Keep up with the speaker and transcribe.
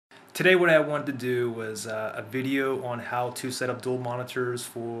Today what I wanted to do was a video on how to set up dual monitors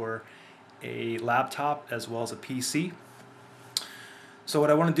for a laptop as well as a PC. So what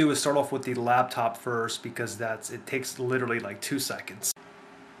I want to do is start off with the laptop first because it takes literally like 2 seconds.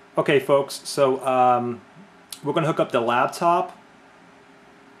 Okay folks, so we're going to hook up the laptop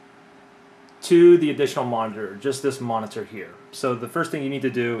to the additional monitor, just this monitor here. So the first thing you need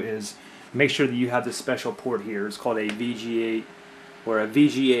to do is make sure that you have this special port here. It's called a VGA or a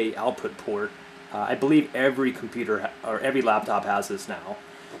VGA output port. I believe every computer or every laptop has this now.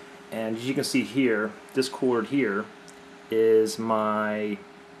 And as you can see here, this cord here is my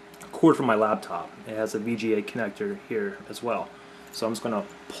cord for my laptop. It has a VGA connector here as well. So I'm just going to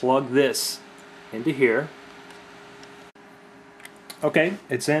plug this into here. Okay,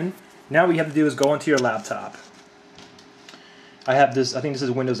 it's in. Now what you have to do is go into your laptop. I have this, I think this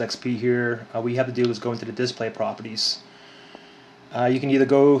is Windows XP here. What you have to do is go into the display properties. You can either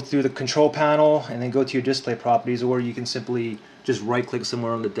go through the control panel and then go to your display properties, or you can simply just right click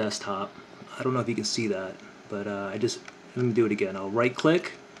somewhere on the desktop. I don't know if you can see that, but let me do it again. I'll right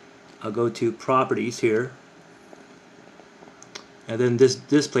click, I'll go to properties here, and then this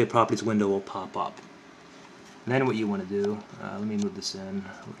display properties window will pop up. And then what you want to do, let me move this in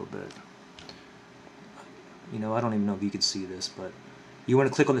a little bit. You know, I don't even know if you can see this, but you want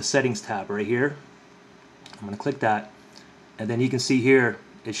to click on the settings tab right here. I'm going to click that. And then you can see here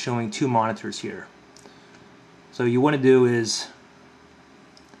it's showing 2 monitors here. So you want to do is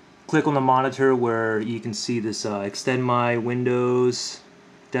click on the monitor where you can see this extend my Windows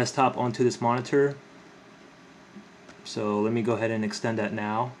desktop onto this monitor. So let me go ahead and extend that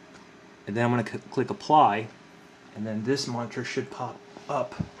now. And then I'm going to click apply, and then this monitor should pop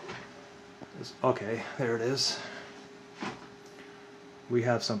up. Okay, there it is. We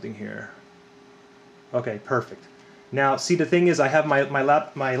have something here. Okay, perfect. Now, see, the thing is, I have my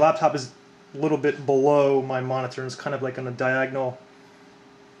laptop is a little bit below my monitor. It's kind of like on a diagonal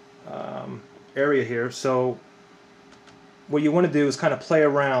area here. So, what you want to do is kind of play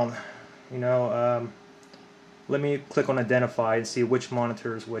around. You know, let me click on identify and see which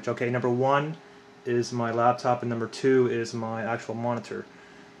monitor is which. Okay, number 1 is my laptop, and number 2 is my actual monitor.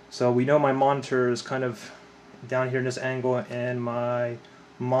 So we know my monitor is kind of down here in this angle, and my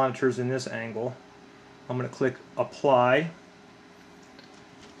monitor's in this angle. I'm going to click apply,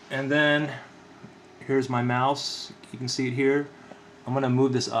 and then here's my mouse. You can see it here. I'm going to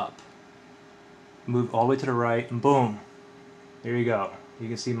move this up, move all the way to the right, and boom, there you go. You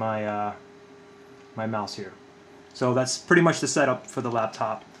can see my my mouse here. So that's pretty much the setup for the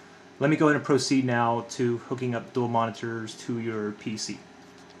laptop. Let me go ahead and proceed now to hooking up dual monitors to your PC.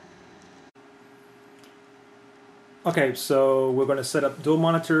 Okay, so we're going to set up dual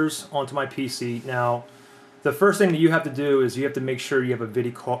monitors onto my PC. Now, the first thing that you have to do is you have to make sure you have a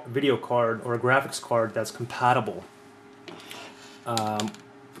video card or a graphics card that's compatible,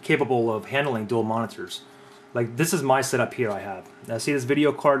 capable of handling dual monitors. Like, this is my setup here I have. Now, see this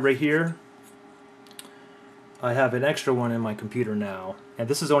video card right here? I have an extra one in my computer now. And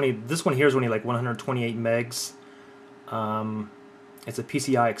this one here is only like 128 megs. It's a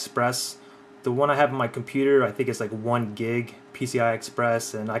PCI Express. The one I have in my computer, I think it's like 1 gig PCI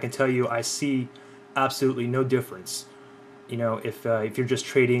Express, and I can tell you I see absolutely no difference, you know, if you're just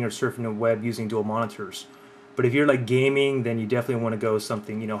trading or surfing the web using dual monitors. But if you're like gaming, then you definitely want to go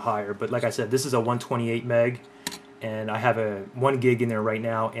something, you know, higher. But like I said, this is a 128 meg, and I have a 1 gig in there right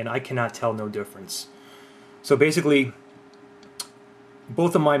now, and I cannot tell no difference. So basically,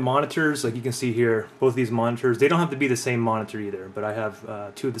 both of my monitors, like you can see here, both of these monitors, they don't have to be the same monitor either, but I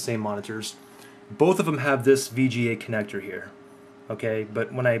have 2 of the same monitors. Both of them have this VGA connector here. Okay,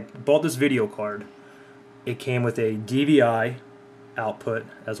 but when I bought this video card, it came with a DVI output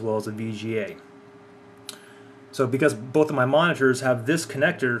as well as a VGA. So because both of my monitors have this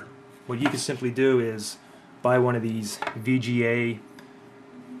connector, what you can simply do is buy one of these VGA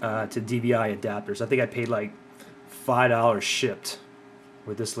to DVI adapters. I think I paid like $5 shipped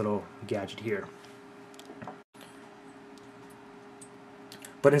with this little gadget here.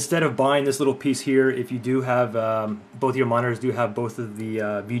 But instead of buying this little piece here, if you do have both your monitors do have both of the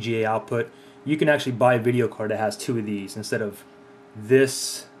VGA output, you can actually buy a video card that has 2 of these. Instead of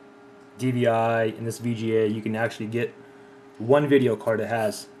this DVI and this VGA, you can actually get one video card that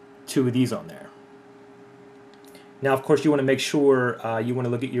has 2 of these on there. Now, of course, you want to make sure you want to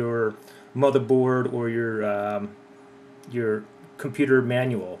look at your motherboard or your computer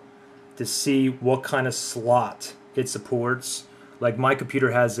manual to see what kind of slot it supports. Like my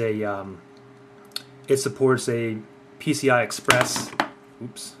computer has a, it supports a PCI Express,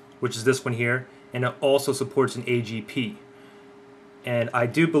 which is this one here, and it also supports an AGP. And I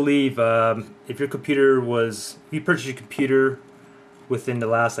do believe if you purchased your computer within the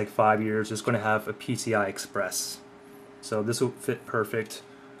last like 5 years, it's going to have a PCI Express. So this will fit perfect.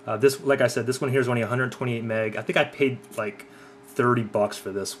 This, like I said, this one here is only 128 meg. I think I paid like $30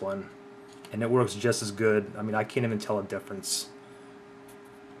 for this one, and it works just as good. I mean, I can't even tell a difference.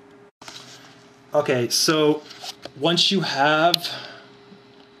 Okay, so once you install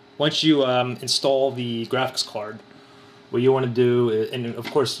the graphics card, what you want to do is, and of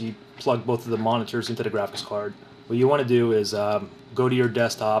course you plug both of the monitors into the graphics card. What you want to do is go to your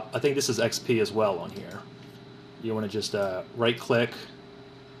desktop. I think this is XP as well on here. You want to just right click.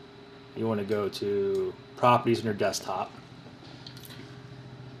 You want to go to properties on your desktop,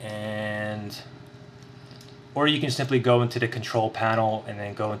 or you can simply go into the control panel and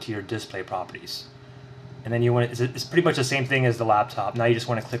then go into your display properties. And then you want to, it's pretty much the same thing as the laptop. Now you just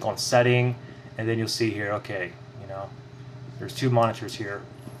want to click on setting, and then you'll see here, okay, there's two monitors here.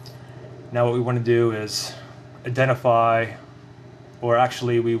 Now what we want to do is identify, or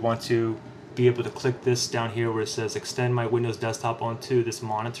actually we want to be able to click this down here where it says extend my Windows desktop onto this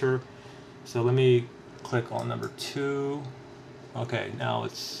monitor. So let me click on number 2. Okay, now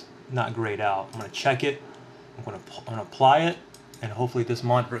it's not grayed out. I'm going to check it. I'm going to apply it, and hopefully this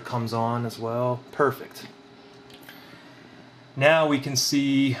monitor comes on as well. Perfect. Now we can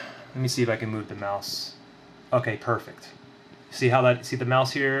see, let me see if I can move the mouse. Okay, perfect. See the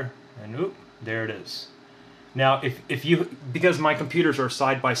mouse here? And oop, there it is. Now if you, because my computers are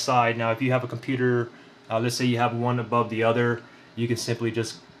side by side, now if you have a computer, let's say you have one above the other, you can simply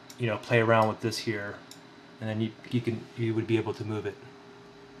just play around with this here, and then you would be able to move it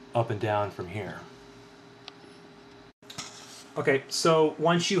up and down from here. Okay, so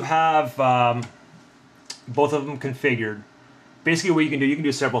once you have both of them configured, basically what you can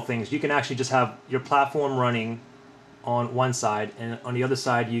do several things. You can actually just have your platform running on one side, and on the other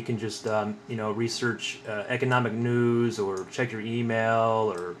side you can just research economic news or check your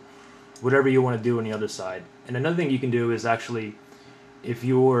email or whatever you want to do on the other side. And another thing you can do is actually, if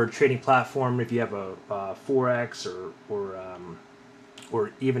your trading platform, if you have a Forex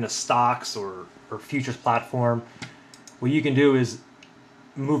or even a stocks or futures platform, what you can do is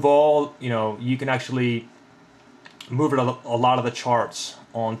move you can actually move a lot of the charts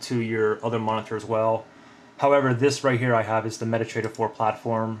onto your other monitor as well. However, this right here I have is the MetaTrader 4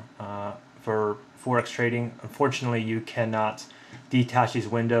 platform for Forex trading. Unfortunately, you cannot detach these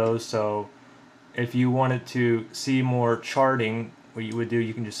windows, so if you wanted to see more charting, what you would do,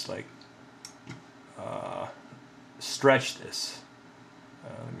 you can just like stretch this.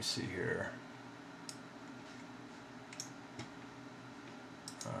 Let me see here.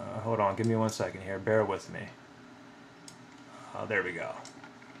 Hold on, give me 1 second here, bear with me. There we go.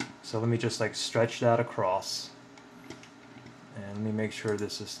 So let me just like stretch that across, and let me make sure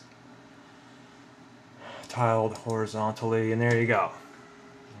this is tiled horizontally, and there you go.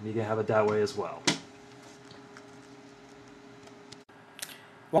 And you can have it that way as well.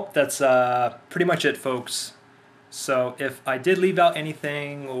 Well, that's pretty much it, folks. So if I did leave out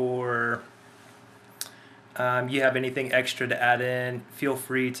anything, or you have anything extra to add in, feel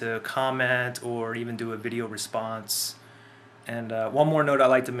free to comment or even do a video response. And one more note I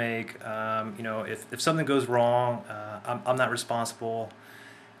like to make, if something goes wrong, I'm not responsible.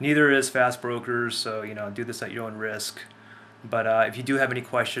 Neither is Fast Brokers, so do this at your own risk. But if you do have any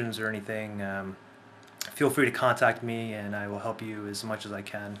questions or anything, feel free to contact me, and I will help you as much as I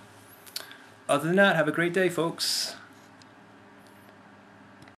can. Other than that, have a great day, folks.